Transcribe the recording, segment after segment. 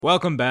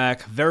Welcome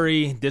back.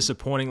 Very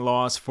disappointing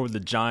loss for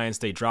the Giants.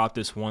 They dropped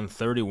this one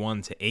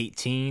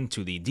 31-18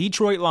 to the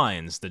Detroit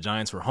Lions. The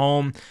Giants were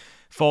home,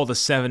 fall to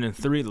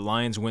 7-3. The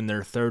Lions win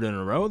their third in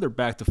a row. They're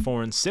back to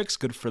 4-6.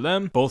 Good for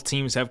them. Both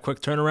teams have quick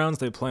turnarounds.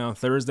 They play on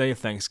Thursday,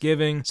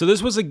 Thanksgiving. So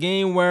this was a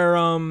game where,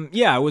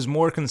 I was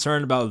more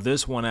concerned about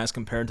this one as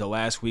compared to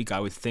last week.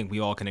 I would think we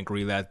all can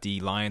agree that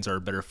the Lions are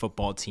a better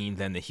football team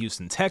than the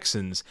Houston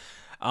Texans.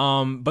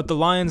 But the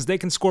Lions, they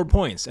can score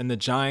points, and the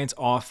Giants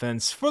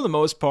offense, for the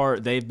most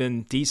part, they've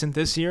been decent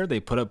this year. They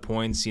put up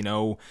points,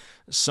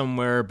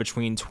 somewhere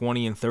between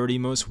 20 and 30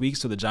 most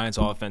weeks, so the Giants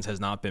offense has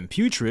not been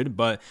putrid,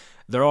 but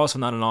they're also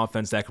not an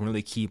offense that can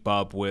really keep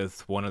up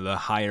with one of the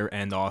higher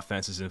end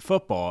offenses in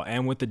football.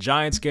 And with the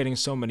Giants getting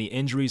so many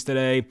injuries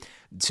today,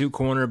 two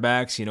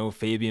cornerbacks,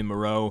 Fabian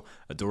Moreau,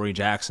 Adoree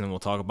Jackson, we'll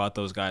talk about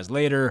those guys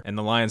later, and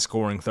the Lions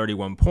scoring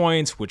 31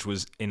 points, which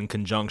was in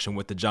conjunction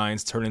with the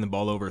Giants turning the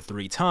ball over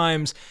 3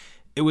 times.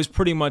 It was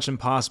pretty much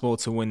impossible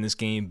to win this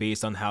game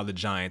based on how the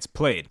Giants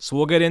played. So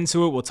we'll get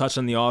into it. We'll touch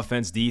on the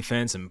offense,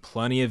 defense, and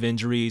plenty of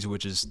injuries,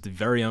 which is the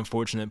very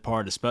unfortunate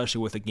part,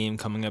 especially with a game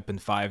coming up in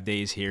 5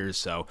 days here.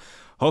 So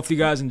hopefully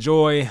you guys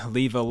enjoy,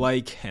 leave a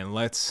like, and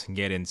let's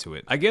get into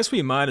it. I guess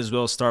we might as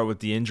well start with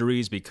the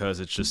injuries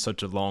because it's just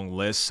such a long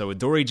list. So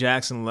Adoree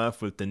Jackson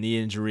left with the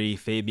knee injury,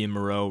 Fabian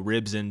Moreau,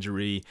 ribs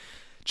injury,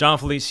 Jon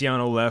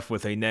Feliciano left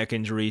with a neck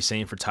injury,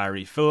 same for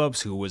Tyree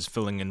Phillips, who was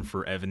filling in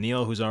for Evan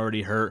Neal, who's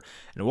already hurt.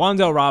 And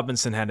Wan'Dale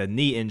Robinson had a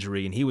knee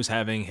injury, and he was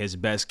having his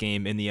best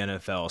game in the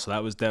NFL. So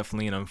that was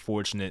definitely an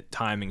unfortunate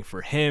timing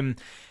for him.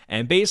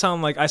 And based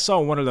on, I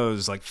saw one of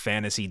those,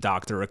 fantasy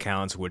doctor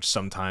accounts, which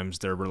sometimes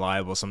they're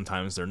reliable,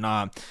 sometimes they're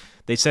not.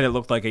 They said it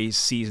looked like a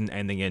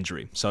season-ending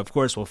injury. So, of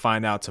course, we'll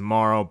find out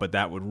tomorrow, but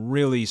that would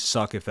really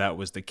suck if that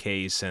was the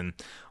case. And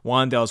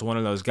Wan'Dale's one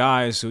of those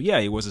guys who,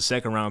 he was a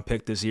second-round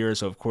pick this year,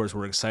 so, of course,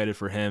 we're excited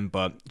for him,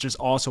 but just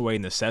also a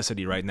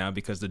necessity right now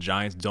because the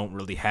Giants don't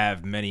really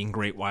have many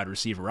great wide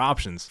receiver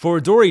options. For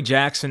Adoree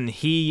Jackson,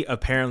 he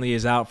apparently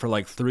is out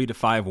for 3 to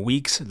 5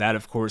 weeks. That,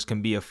 of course,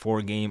 can be a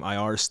 4-game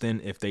IR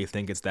stint if they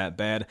think it's that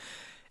bad.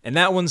 And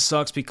that one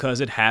sucks because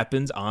it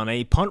happened on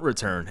a punt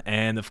return.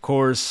 And of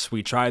course,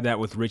 we tried that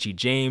with Richie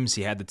James.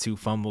 He had the 2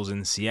 fumbles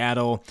in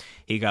Seattle.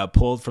 He got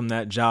pulled from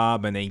that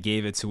job and they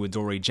gave it to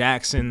Adoree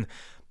Jackson.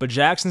 But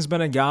Jackson's been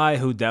a guy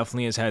who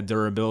definitely has had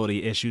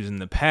durability issues in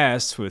the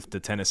past with the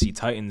Tennessee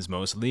Titans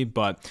mostly.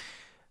 But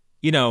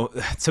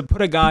to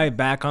put a guy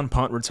back on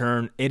punt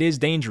return, it is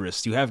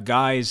dangerous. You have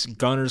guys,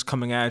 gunners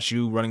coming at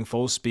you, running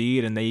full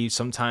speed, and they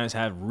sometimes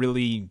have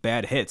really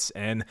bad hits.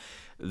 And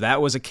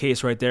that was a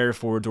case right there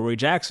for Adoree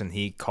Jackson.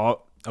 He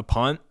caught a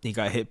punt, he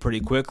got hit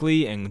pretty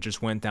quickly, and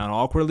just went down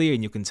awkwardly,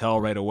 and you can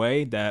tell right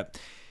away that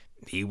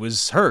he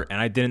was hurt. And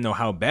I didn't know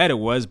how bad it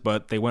was,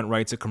 but they went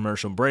right to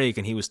commercial break,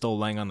 and he was still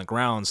laying on the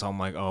ground. So I'm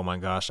like, oh my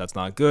gosh, that's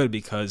not good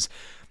because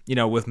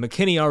with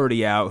McKinney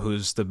already out,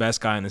 who's the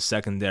best guy in the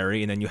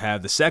secondary, and then you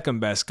have the second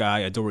best guy,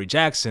 Adoree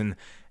Jackson,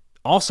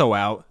 also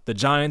out, the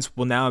Giants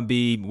will now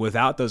be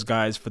without those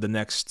guys for the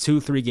next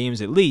 2-3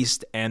 games at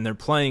least, and they're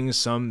playing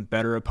some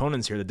better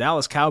opponents here. The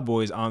Dallas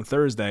Cowboys on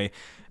Thursday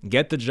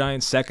get the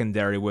Giants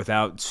secondary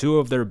without 2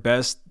 of their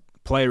best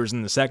players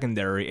in the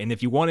secondary, and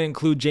if you want to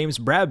include James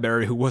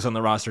Bradbury, who was on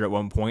the roster at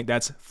one point,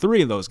 that's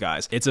 3 of those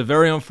guys. It's a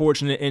very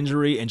unfortunate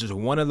injury and just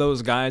one of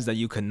those guys that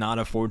you cannot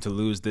afford to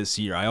lose this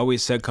year. I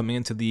always said coming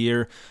into the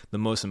year, the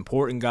most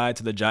important guy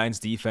to the Giants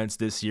defense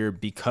this year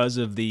because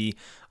of the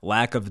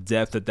lack of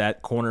depth at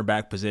that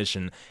cornerback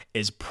position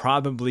is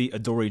probably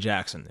Adoree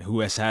Jackson,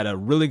 who has had a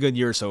really good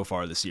year so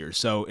far this year.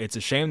 So it's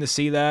a shame to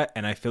see that,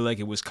 and I feel like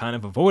it was kind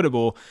of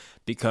avoidable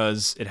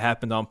because it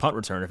happened on punt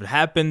return. If it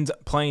happened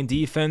playing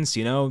defense,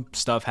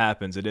 stuff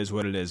happens. It is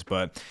what it is,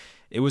 but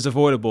it was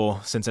avoidable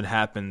since it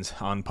happened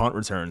on punt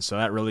return, so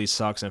that really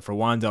sucks. And for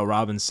Wan'Dale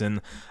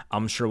Robinson,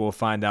 I'm sure we'll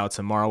find out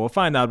tomorrow. We'll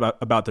find out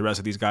about the rest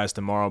of these guys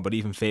tomorrow, but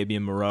even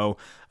Fabian Moreau,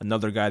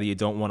 another guy that you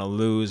don't want to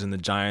lose. And the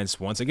Giants,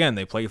 once again,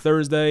 they play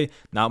Thursday,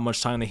 not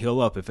much time to heal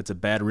up. If it's a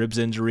bad ribs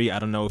injury, I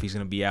don't know if he's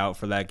going to be out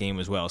for that game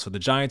as well. So the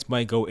Giants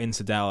might go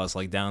into Dallas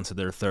down to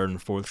their 3rd and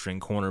 4th string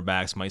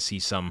cornerbacks, might see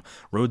some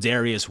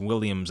Rodarius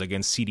Williams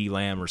against CeeDee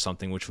Lamb or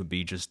something, which would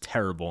be just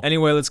terrible.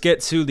 Anyway, let's get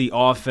to the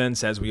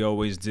offense as we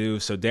always do.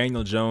 So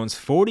Daniel Jones,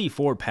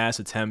 44 pass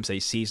attempts, a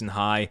season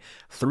high,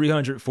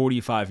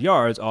 345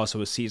 yards, also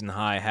a season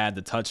high, had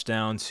the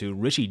touchdown to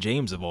Richie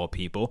James of all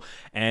people,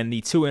 and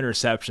the 2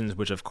 interceptions,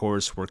 which of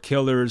course were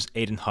killers.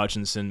 Aiden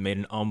Hutchinson made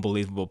an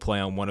unbelievable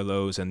play on one of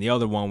those, and the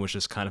other one was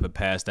just kind of a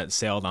pass that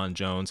sailed on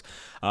Jones.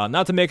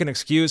 Not to make an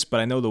excuse, but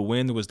I know the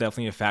wind was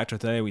definitely a factor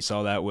today. We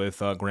saw that with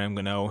Graham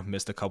Gano,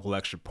 missed a couple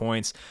extra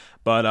points.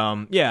 But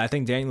I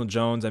think Daniel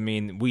Jones,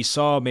 we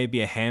saw maybe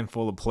a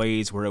handful of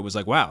plays where it was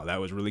wow, that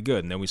was really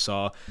good. And then we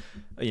saw,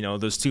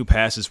 those 2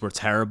 passes were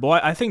terrible.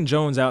 I think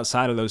Jones,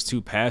 outside of those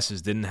 2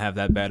 passes, didn't have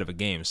that bad of a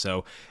game.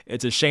 So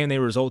it's a shame they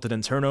resulted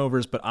in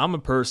turnovers, but I'm a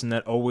person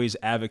that always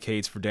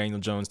advocates for Daniel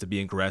Jones to be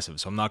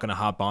aggressive. So I'm not going to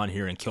hop on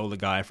here and kill the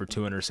guy for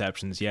 2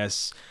 interceptions.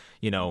 Yes,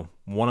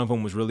 One of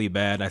them was really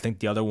bad. I think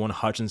the other one,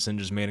 Hutchinson,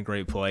 just made a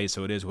great play,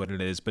 so it is what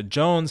it is. But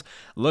Jones,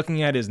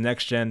 looking at his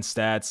next-gen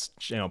stats,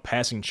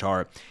 passing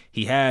chart,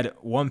 he had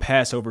one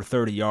pass over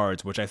 30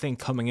 yards, which I think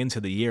coming into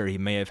the year, he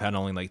may have had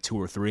only like 2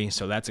 or 3,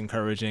 so that's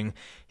encouraging.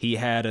 He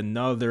had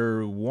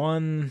another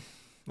one,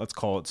 let's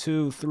call it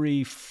 2,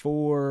 3,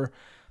 4,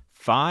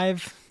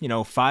 5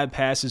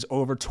 passes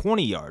over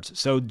 20 yards.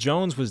 So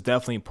Jones was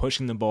definitely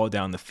pushing the ball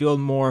down the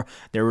field more.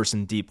 There were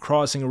some deep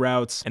crossing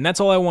routes, and that's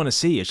all I want to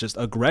see. It's just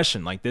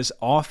aggression. Like, this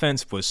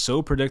offense was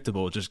so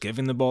predictable, just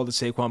giving the ball to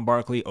Saquon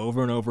Barkley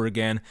over and over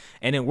again,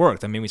 and it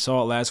worked. I mean, we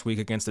saw it last week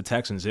against the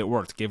Texans. It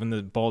worked. Giving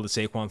the ball to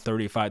Saquon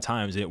 35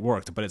 times, it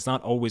worked, but it's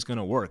not always going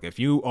to work. If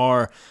you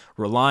are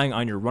relying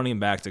on your running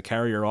back to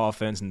carry your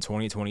offense in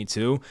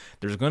 2022,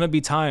 there's going to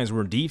be times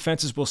where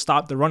defenses will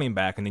stop the running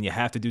back, and then you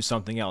have to do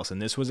something else.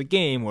 And this was a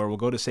game where we'll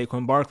go to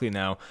Saquon Barkley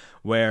now,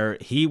 where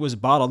he was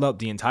bottled up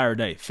the entire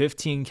day.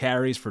 15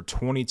 carries for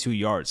 22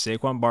 yards.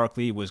 Saquon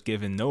Barkley was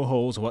given no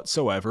holes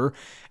whatsoever,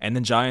 and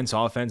the Giants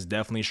offense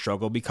definitely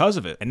struggled because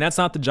of it. And that's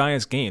not the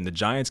Giants game. The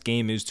Giants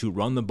game is to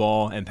run the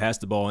ball and pass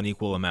the ball an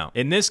equal amount.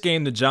 In this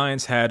game, the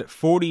Giants had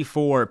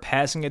 44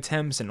 passing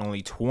attempts and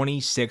only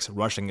 26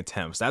 rushing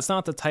attempts. That's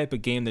not the type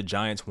of game the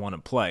Giants want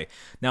to play.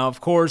 Now, of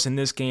course, in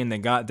this game, they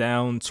got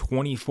down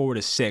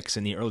 24-6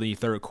 in the early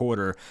third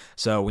quarter.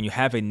 So when you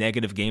have a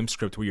negative game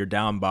script where you're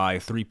down by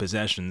 3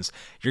 possessions,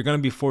 you're going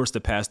to be forced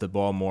to pass the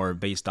ball more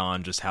based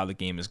on just how the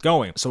game is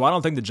going. So I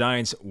don't think the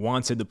Giants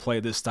wanted to play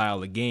this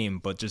style of game,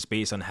 but just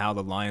based on how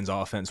the Lions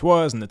offense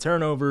was and the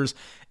turnovers,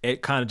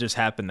 it kind of just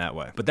happened that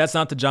way. But that's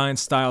not the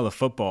Giants style of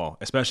football,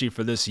 especially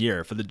for this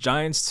year. For the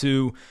Giants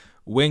to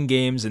win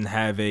games and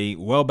have a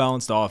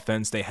well-balanced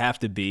offense, they have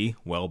to be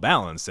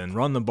well-balanced and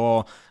run the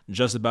ball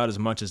just about as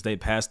much as they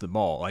pass the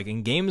ball. Like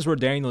in games where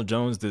Daniel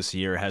Jones this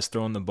year has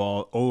thrown the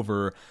ball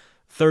over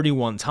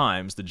 31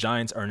 times, the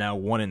Giants are now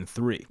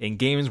 1-3. In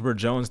games where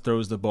Jones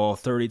throws the ball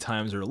 30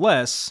 times or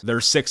less, they're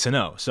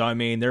 6-0. So, I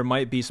mean, there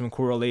might be some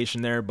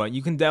correlation there, but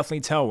you can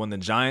definitely tell when the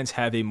Giants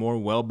have a more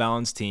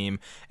well-balanced team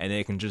and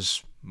they can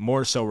just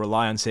more so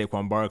rely on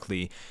Saquon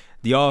Barkley,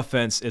 the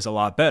offense is a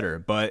lot better.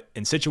 But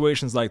in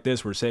situations like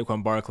this where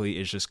Saquon Barkley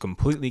is just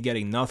completely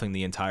getting nothing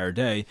the entire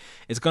day,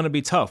 it's going to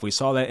be tough. We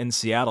saw that in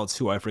Seattle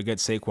too. I forget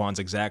Saquon's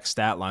exact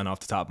stat line off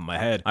the top of my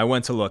head. I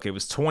went to look. It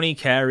was 20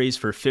 carries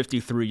for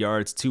 53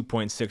 yards,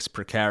 2.6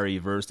 per carry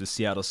versus the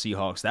Seattle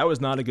Seahawks. That was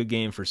not a good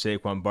game for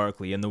Saquon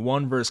Barkley. And the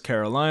one versus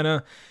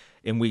Carolina,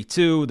 in week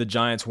 2, the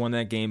Giants won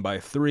that game by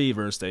 3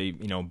 versus a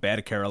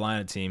bad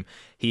Carolina team.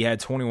 He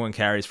had 21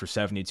 carries for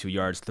 72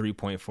 yards,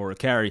 3.4 a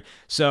carry.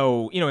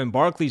 So, in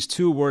Barkley's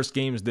 2 worst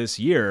games this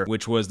year,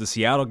 which was the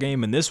Seattle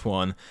game and this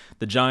one,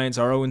 the Giants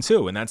are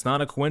 0-2, and that's not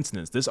a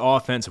coincidence. This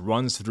offense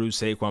runs through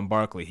Saquon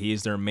Barkley. He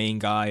is their main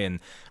guy, and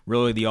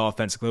really the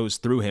offense goes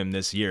through him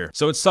this year.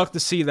 So it sucked to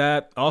see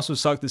that. Also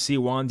sucked to see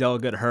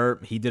Wan'Dale get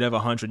hurt. He did have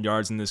 100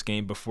 yards in this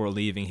game before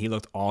leaving. He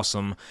looked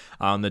awesome.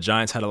 The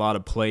Giants had a lot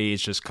of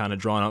plays just kind of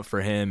drawn up for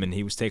him, and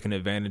he was taking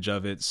advantage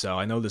of it. So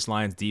I know this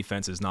Lions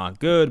defense is not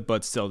good,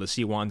 but still to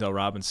see Wan'Dale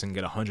Robinson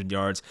get 100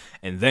 yards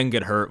and then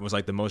get hurt was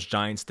like the most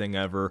Giants thing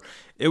ever.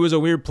 It was a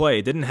weird play.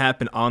 It didn't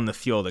happen on the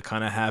field. It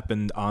kind of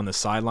happened on the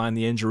sideline,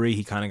 the injury.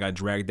 He kind of got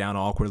dragged down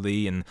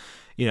awkwardly, and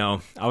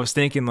I was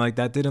thinking like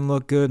that didn't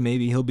look good.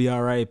 Maybe he'll be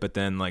all right. But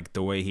then like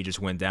the way he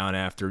just went down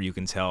after, you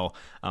can tell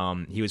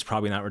he was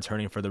probably not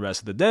returning for the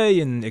rest of the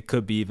day, and it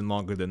could be even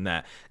longer than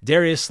that.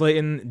 Darius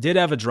Slayton did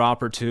have a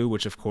drop or two,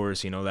 which of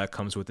course, that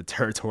comes with the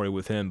territory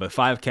with him. But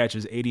 5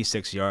 catches,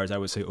 86 yards. I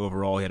would say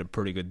overall he had a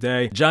pretty good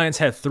day. Giants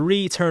had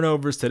 3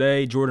 turnovers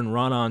today. Jordan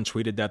Ronan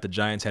tweeted that the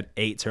Giants had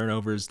 8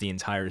 turnovers the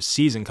entire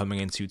season coming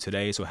into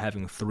today. So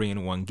having 3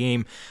 in one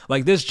game.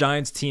 Like this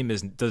Giants team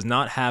does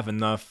not have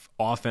enough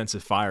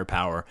offensive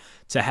firepower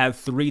to have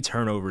 3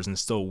 turnovers and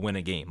still win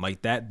a game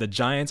like that. The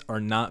Giants are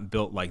not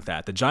built like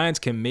that. The Giants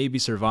can maybe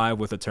survive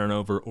with a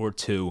turnover or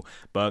 2,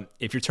 but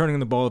if you're turning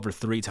the ball over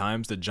 3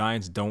 times, the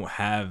Giants don't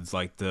have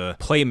like the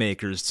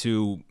playmakers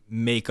to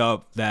make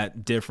up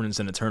that difference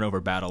in a turnover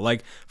battle.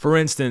 Like for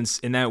instance,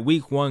 in that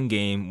week 1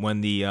 game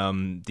when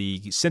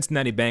the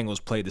Cincinnati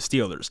Bengals played the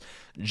Steelers,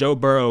 Joe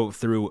Burrow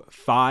threw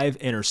 5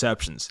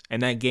 interceptions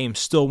and that game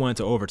still went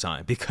to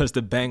overtime because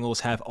the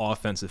Bengals have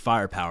offensive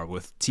firepower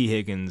with T.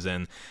 Higgins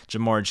and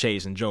Jamar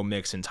Chase and Joe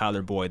Mixon,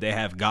 Tyler Boyd. They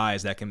have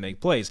guys that can make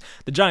plays.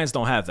 The Giants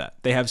don't have that.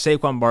 They have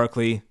Saquon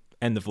Barkley,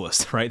 end of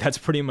list, right? That's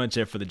pretty much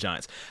it for the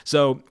Giants.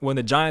 So when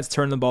the Giants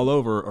turn the ball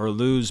over or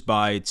lose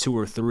by 2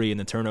 or 3 in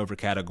the turnover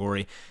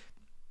category,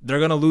 they're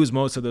going to lose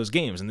most of those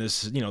games. And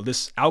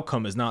this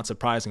outcome is not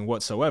surprising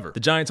whatsoever. The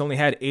Giants only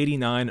had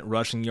 89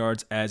 rushing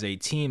yards as a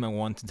team. I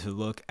wanted to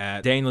look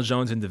at Daniel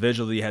Jones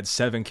individually. He had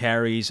 7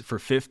 carries for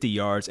 50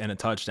 yards and a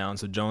touchdown.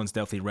 So Jones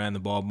definitely ran the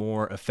ball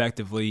more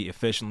effectively,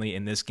 efficiently.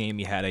 In this game,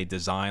 he had a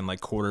design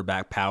like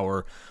quarterback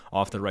power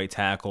off the right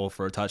tackle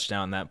for a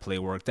touchdown. That play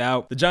worked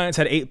out. The Giants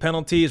had 8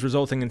 penalties,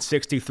 resulting in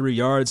 63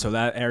 yards. So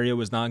that area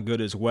was not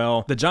good as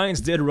well. The Giants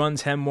did run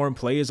 10 more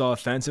plays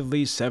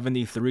offensively,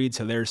 73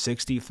 to their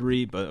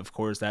 63, but but of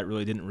course that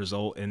really didn't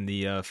result in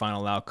the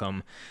final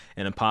outcome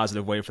in a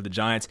positive way for the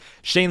Giants.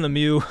 Shane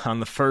Lemieux on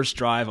the first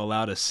drive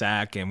allowed a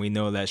sack, and we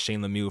know that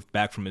Shane Lemieux,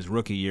 back from his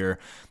rookie year,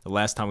 the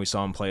last time we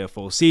saw him play a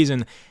full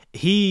season,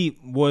 he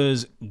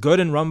was good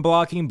in run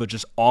blocking, but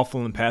just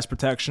awful in pass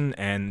protection.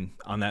 And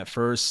on that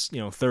first,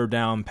 third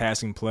down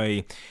passing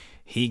play,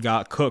 he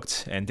got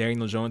cooked, and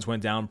Daniel Jones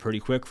went down pretty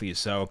quickly.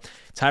 So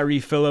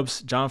Tyree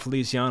Phillips, John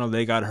Feliciano,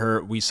 they got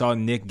hurt. We saw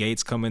Nick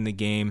Gates come in the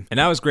game, and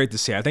that was great to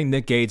see. I think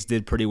Nick Gates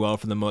did pretty well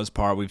for the most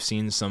part. We've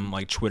seen some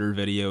Twitter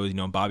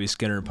videos, Bobby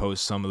Skinner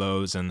posts some of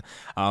those, and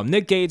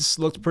Nick Gates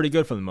looked pretty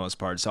good for the most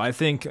part. So I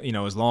think,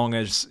 as long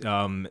as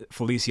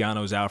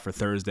Feliciano's out for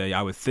Thursday,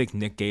 I would think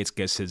Nick Gates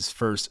gets his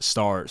first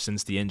start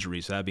since the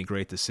injury, so that'd be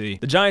great to see.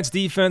 The Giants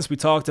defense, we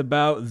talked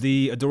about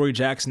the Adoree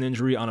Jackson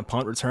injury on a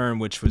punt return,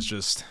 which was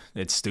just,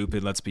 it's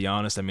stupid, let's be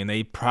honest. I mean,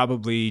 they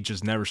probably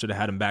just never should have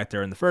had him back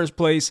there in the first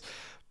place.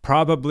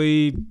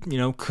 Probably,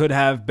 could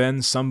have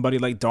been somebody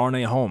like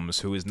Darnay Holmes,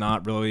 who is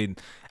not really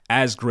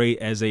as great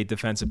as a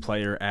defensive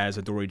player as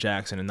Adoree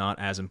Jackson and not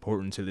as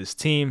important to this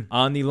team.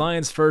 On the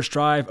Lions' first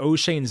drive,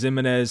 Oshane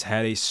Ximines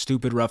had a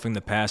stupid roughing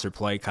the passer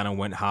play, kind of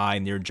went high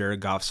near Jared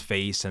Goff's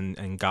face,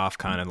 and Goff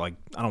kind of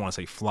I don't want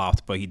to say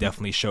flopped, but he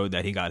definitely showed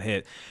that he got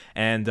hit.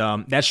 And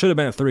that should have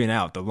been a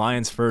 3-and-out. The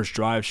Lions' first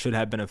drive should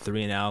have been a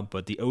 3-and-out,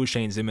 but the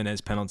Oshane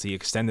Ximines penalty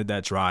extended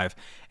that drive,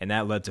 and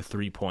that led to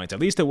 3 points. At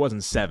least it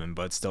wasn't 7,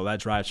 but still, that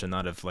drive should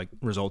not have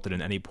resulted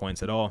in any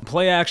points at all.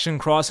 Play action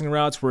crossing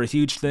routes were a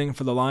huge thing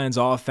for the Lions'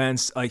 offense.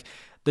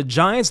 The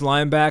Giants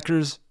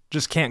linebackers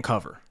just can't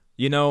cover.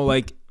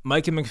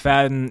 Micah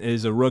McFadden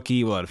is a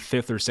rookie, a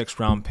 5th or 6th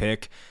round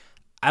pick.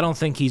 I don't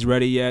think he's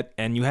ready yet,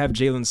 and you have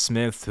Jalen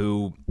Smith,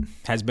 who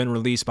has been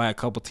released by a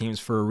couple teams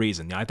for a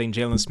reason. I think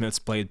Jalen Smith's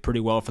played pretty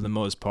well for the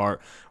most part.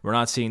 We're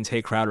not seeing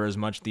Tay Crowder as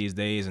much these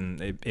days,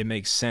 and it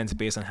makes sense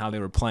based on how they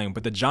were playing.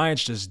 But the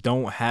Giants just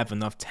don't have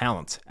enough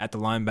talent at the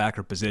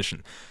linebacker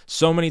position.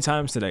 So many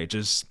times today,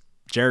 just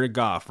Jared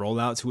Goff rolled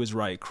out to his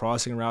right,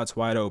 crossing routes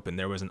wide open.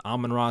 There was an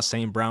Amon-Ra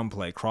St. Brown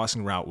play,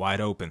 crossing route wide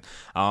open.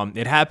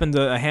 It happened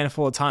a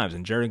handful of times,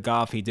 and Jared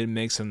Goff, he did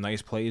make some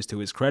nice plays to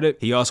his credit.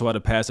 He also had a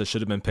pass that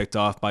should have been picked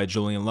off by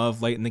Julian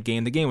Love late in the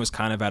game. The game was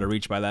kind of out of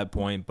reach by that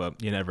point, but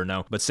you never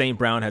know. But St.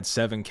 Brown had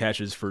 7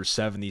 catches for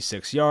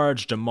 76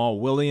 yards. Jamal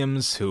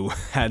Williams, who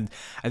I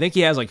think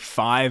he has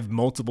 5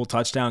 multiple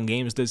touchdown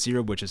games this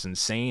year, which is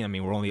insane. I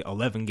mean, we're only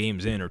 11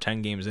 games in or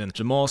 10 games in.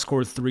 Jamal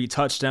scored 3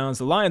 touchdowns.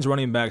 The Lions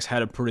running backs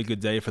had a pretty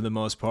good day for the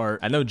most part.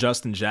 I know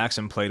Justin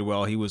Jackson played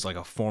well. He was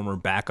a former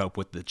backup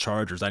with the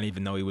Chargers. I didn't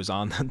even know he was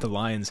on the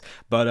Lions.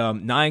 But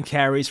 9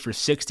 carries for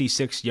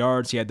 66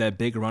 yards. He had that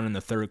big run in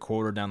the third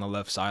quarter down the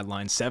left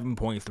sideline.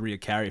 7.3 a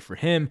carry for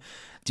him.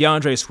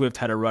 DeAndre Swift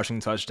had a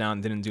rushing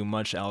touchdown. Didn't do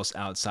much else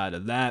outside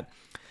of that.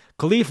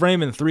 Khalif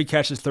Raymond, 3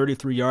 catches,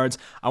 33 yards.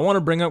 I want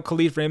to bring up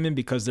Khalif Raymond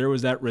because there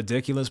was that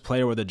ridiculous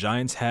play where the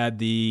Giants had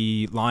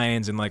the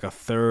Lions in a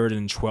 3rd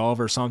and 12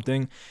 or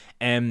something,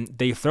 and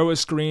they throw a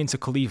screen to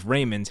Khalif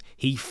Raymond.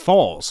 He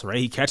falls, right?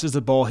 He catches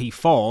the ball, he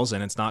falls,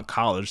 and it's not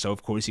college, so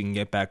of course he can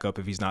get back up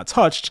if he's not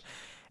touched.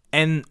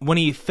 And when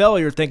he fell,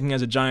 you're thinking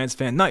as a Giants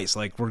fan, nice,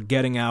 we're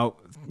getting out,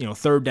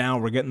 3rd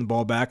down, we're getting the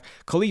ball back.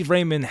 Khalif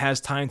Raymond has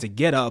time to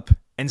get up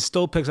and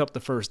still picks up the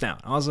first down.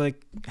 I was like,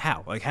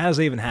 how? How does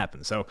that even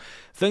happen? So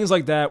things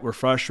like that were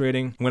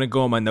frustrating. I'm going to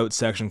go in my notes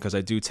section because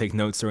I do take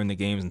notes during the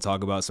games and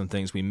talk about some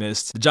things we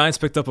missed. The Giants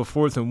picked up a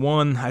 4th and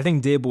 1. I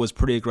think Dable was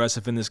pretty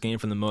aggressive in this game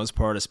for the most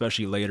part,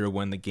 especially later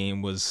when the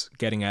game was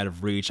getting out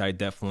of reach. I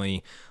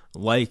definitely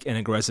like an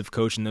aggressive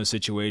coach in those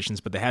situations,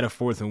 but they had a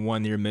 4th and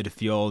 1 near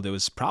midfield. It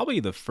was probably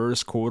the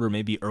first quarter,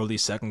 maybe early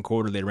second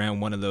quarter. They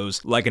ran one of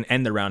those, an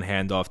end-around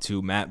handoff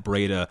to Matt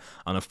Breida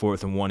on a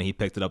 4th and 1. He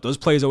picked it up. Those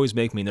plays always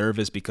make me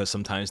nervous because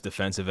sometimes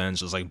defensive ends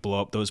just blow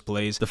up those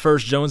plays. The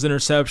first Jones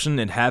interception,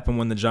 it happened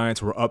when the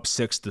Giants were up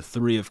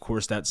 6-3. Of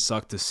course, that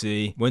sucked to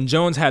see. When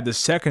Jones had the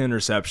second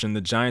interception, the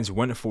Giants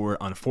went for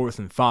it on 4th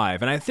and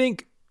 5. And I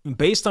think,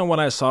 based on what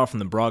I saw from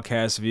the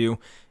broadcast view,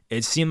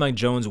 it seemed like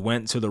Jones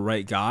went to the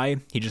right guy.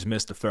 He just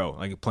missed the throw,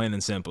 plain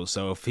and simple.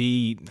 So if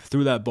he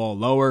threw that ball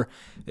lower,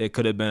 it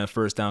could have been a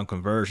first down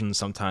conversion.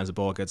 Sometimes the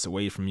ball gets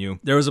away from you.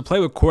 There was a play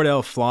with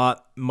Cordell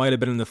Flott, might have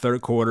been in the third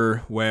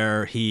quarter,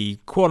 where he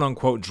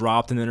quote-unquote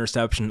dropped an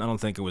interception. I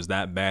don't think it was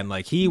that bad.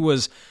 He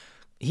was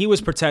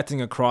protecting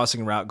a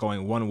crossing route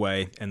going one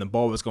way, and the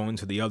ball was going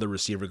to the other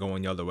receiver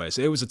going the other way.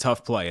 So it was a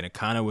tough play, and it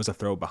kind of was a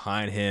throw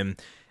behind him.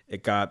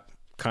 It got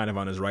kind of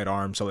on his right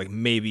arm, so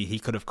maybe he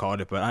could have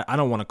caught it, but I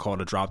don't want to call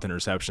it a dropped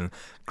interception.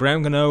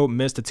 Graham Gano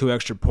missed the 2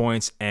 extra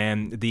points,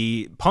 and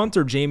the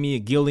punter, Jamie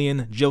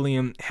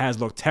Gilliam, has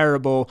looked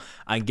terrible.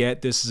 I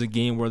get this is a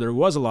game where there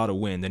was a lot of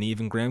wind, and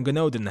even Graham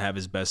Gano didn't have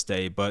his best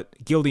day, but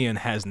Gilliam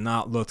has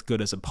not looked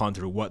good as a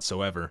punter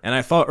whatsoever. And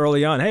I thought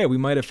early on, hey, we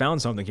might have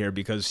found something here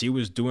because he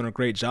was doing a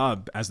great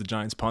job as the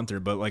Giants punter,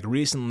 but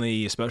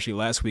recently, especially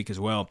last week as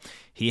well,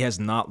 he has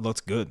not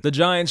looked good. The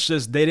Giants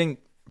they didn't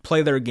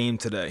play their game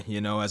today.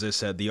 As I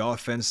said, the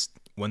offense,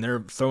 when they're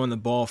throwing the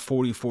ball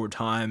 44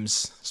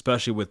 times,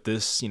 especially with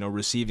this,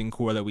 receiving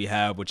core that we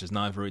have, which is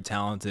not very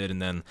talented,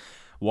 and then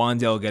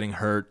Wan'Dale getting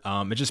hurt,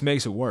 it just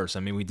makes it worse. I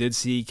mean, we did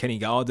see Kenny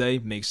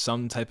Golladay make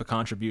some type of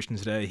contribution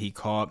today. He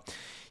caught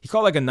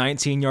like a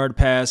 19-yard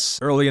pass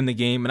early in the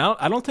game, and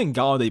I don't think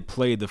Golladay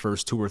played the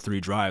first 2 or 3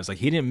 drives. Like,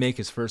 he didn't make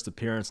his first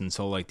appearance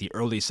until like the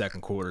early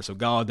second quarter. So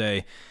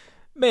Golladay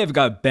may have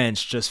got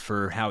benched just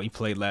for how he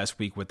played last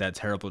week with that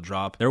terrible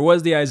drop. There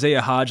was the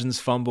Isaiah Hodgins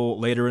fumble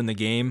later in the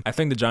game. I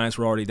think the Giants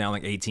were already down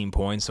like 18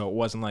 points, so it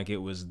wasn't like it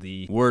was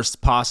the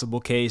worst possible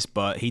case,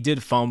 but he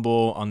did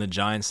fumble on the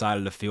Giants side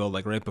of the field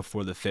like right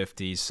before the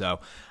 50s. So,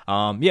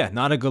 yeah,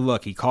 not a good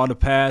look. He caught a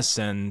pass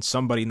and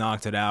somebody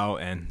knocked it out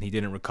and he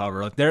didn't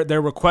recover. Like, they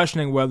were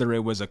questioning whether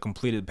it was a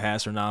completed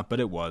pass or not, but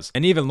it was.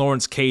 And even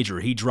Lawrence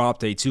Cager, he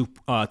dropped a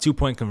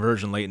two-point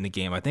conversion late in the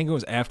game. I think it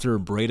was after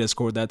Breida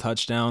scored that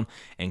touchdown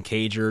and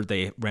Cager,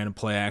 they ran a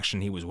play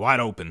action. He was wide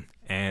open,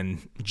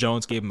 and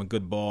Jones gave him a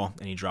good ball,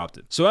 and he dropped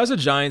it. So as a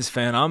Giants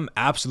fan, I'm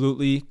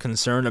absolutely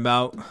concerned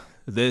about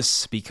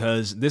this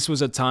because this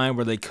was a time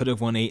where they could have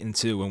won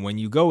 8-2, and when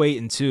you go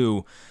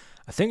 8-2,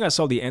 I think I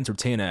saw the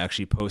Entertainer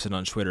actually posted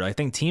on Twitter. I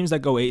think teams that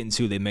go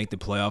 8-2, they make the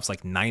playoffs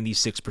like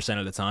 96%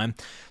 of the time.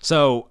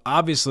 So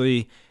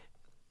obviously,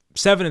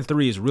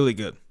 7-3 is really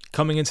good.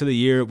 Coming into the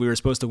year, we were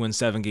supposed to win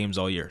 7 games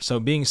all year. So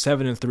being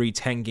 7-3,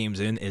 10 games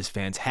in is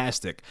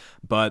fantastic.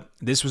 But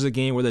this was a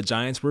game where the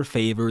Giants were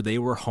favored. They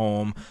were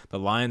home. The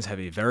Lions have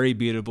a very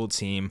beatable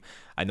team.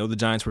 I know the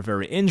Giants were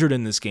very injured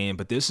in this game,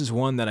 but this is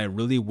one that I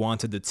really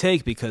wanted to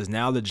take because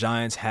now the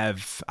Giants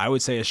have, I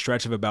would say, a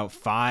stretch of about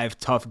 5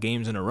 tough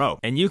games in a row.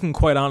 And you can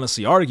quite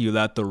honestly argue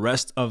that the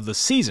rest of the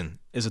season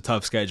is a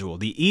tough schedule.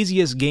 The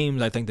easiest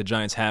games I think the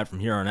Giants have from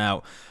here on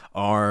out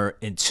are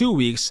in 2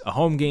 weeks, a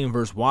home game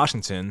versus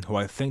Washington, who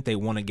I think they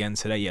won again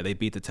today. Yeah, they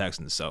beat the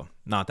Texans, so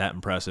not that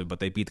impressive, but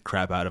they beat the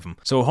crap out of them.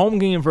 So a home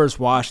game versus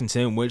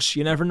Washington, which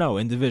you never know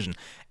in division.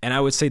 And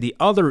I would say the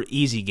other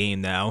easy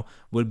game now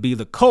would be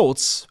the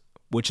Colts,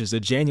 which is the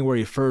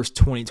January 1st,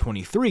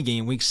 2023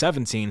 game, week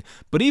 17.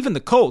 But even the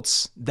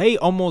Colts, they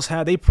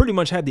pretty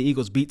much had the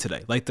Eagles beat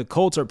today. Like, the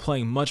Colts are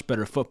playing much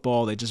better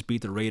football. They just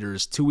beat the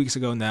Raiders 2 weeks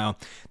ago now.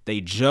 They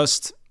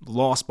just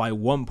lost by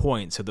 1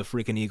 point to the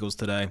freaking Eagles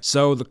today.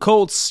 So the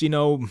Colts,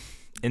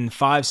 in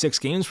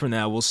 5-6 games from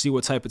now, we'll see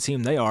what type of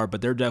team they are,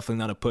 but they're definitely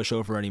not a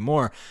pushover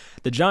anymore.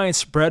 The Giants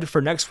spread for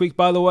next week,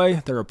 by the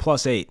way, they're a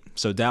 +8.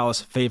 So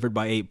Dallas favored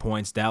by 8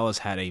 points. Dallas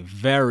had a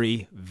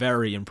very,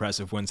 very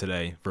impressive win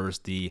today versus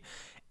the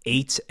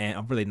 9-1,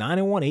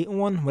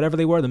 8-1, whatever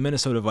they were, the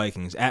Minnesota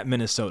Vikings at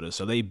Minnesota.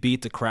 So they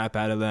beat the crap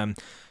out of them.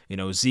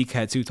 Zeke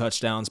had 2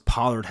 touchdowns.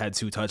 Pollard had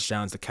 2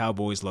 touchdowns. The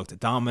Cowboys looked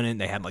dominant.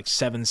 They had like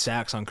 7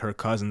 sacks on Kirk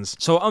Cousins.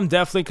 So I'm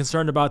definitely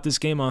concerned about this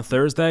game on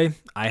Thursday.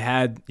 I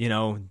had,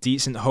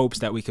 decent hopes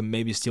that we can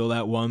maybe steal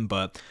that one.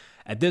 But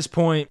at this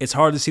point, it's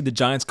hard to see the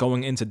Giants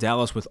going into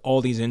Dallas with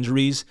all these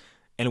injuries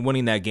and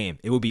winning that game.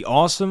 It would be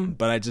awesome,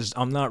 but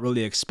I'm not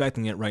really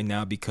expecting it right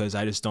now because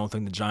I just don't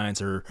think the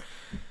Giants are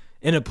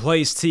in a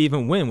place to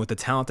even win with the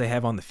talent they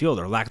have on the field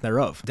or lack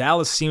thereof.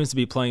 Dallas seems to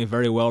be playing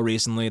very well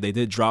recently. They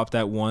did drop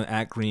that one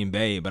at Green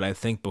Bay, but I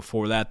think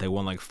before that they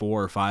won like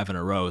 4 or 5 in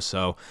a row.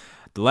 So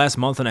the last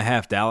month and a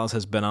half, Dallas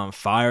has been on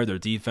fire. Their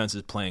defense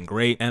is playing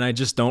great, and I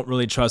just don't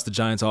really trust the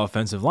Giants'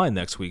 offensive line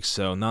next week.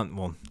 So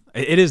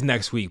it is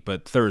next week,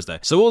 but Thursday.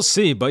 So we'll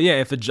see. But yeah,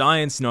 if the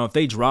Giants, if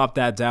they drop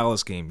that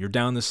Dallas game, you're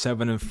down to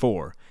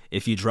 7-4.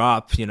 If you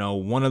drop,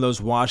 one of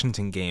those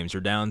Washington games,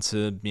 you're down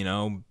to,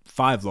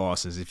 5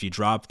 losses. If you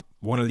drop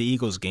one of the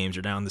Eagles games,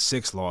 you're down to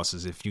 6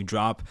 losses. If you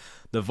drop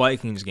the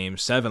Vikings game,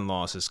 7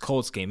 losses.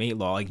 Colts game, 8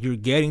 losses. Like, you're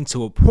getting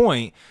to a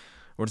point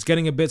where it's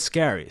getting a bit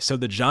scary. So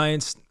the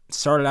Giants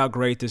started out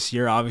great this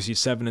year. Obviously,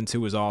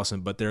 7-2 is awesome,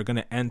 but they're going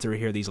to enter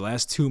here these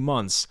last 2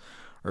 months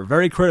are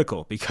very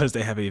critical because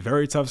they have a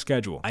very tough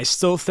schedule. I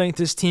still think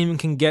this team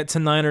can get to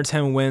 9 or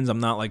 10 wins. I'm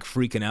not like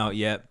freaking out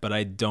yet, but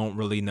I don't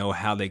really know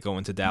how they go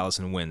into Dallas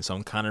and win. So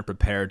I'm kind of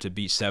prepared to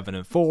be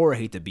 7-4. I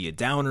hate to be a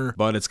downer,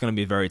 but it's going to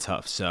be very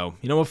tough. So,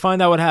 we'll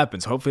find out what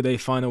happens. Hopefully they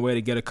find a way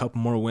to get a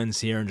couple more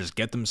wins here and just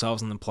get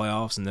themselves in the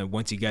playoffs. And then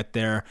once you get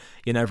there,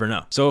 you never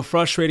know. So a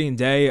frustrating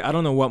day. I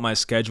don't know what my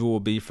schedule will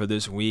be for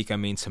this week. I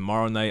mean,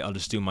 tomorrow night, I'll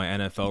just do my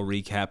NFL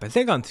recap. I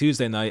think on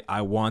Tuesday night,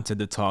 I wanted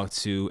to talk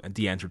to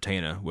The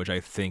Entertainer, which I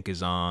think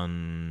is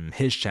on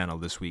his channel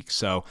this week.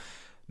 So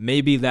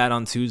maybe that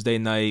on Tuesday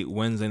night.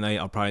 Wednesday night,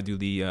 I'll probably do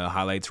the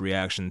highlights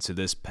reaction to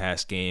this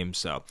past game.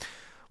 So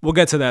we'll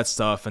get to that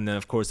stuff. And then,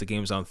 of course, the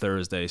game's on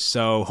Thursday.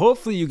 So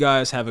hopefully you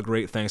guys have a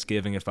great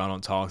Thanksgiving if I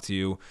don't talk to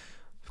you.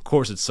 Of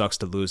course, it sucks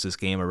to lose this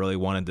game. I really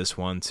wanted this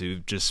one to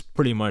just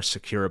pretty much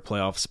secure a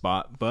playoff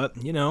spot. But,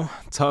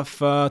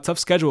 tough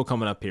schedule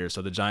coming up here.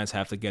 So the Giants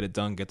have to get it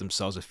done, get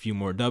themselves a few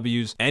more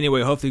W's.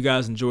 Anyway, hopefully you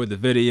guys enjoyed the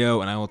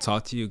video, and I will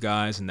talk to you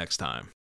guys next time.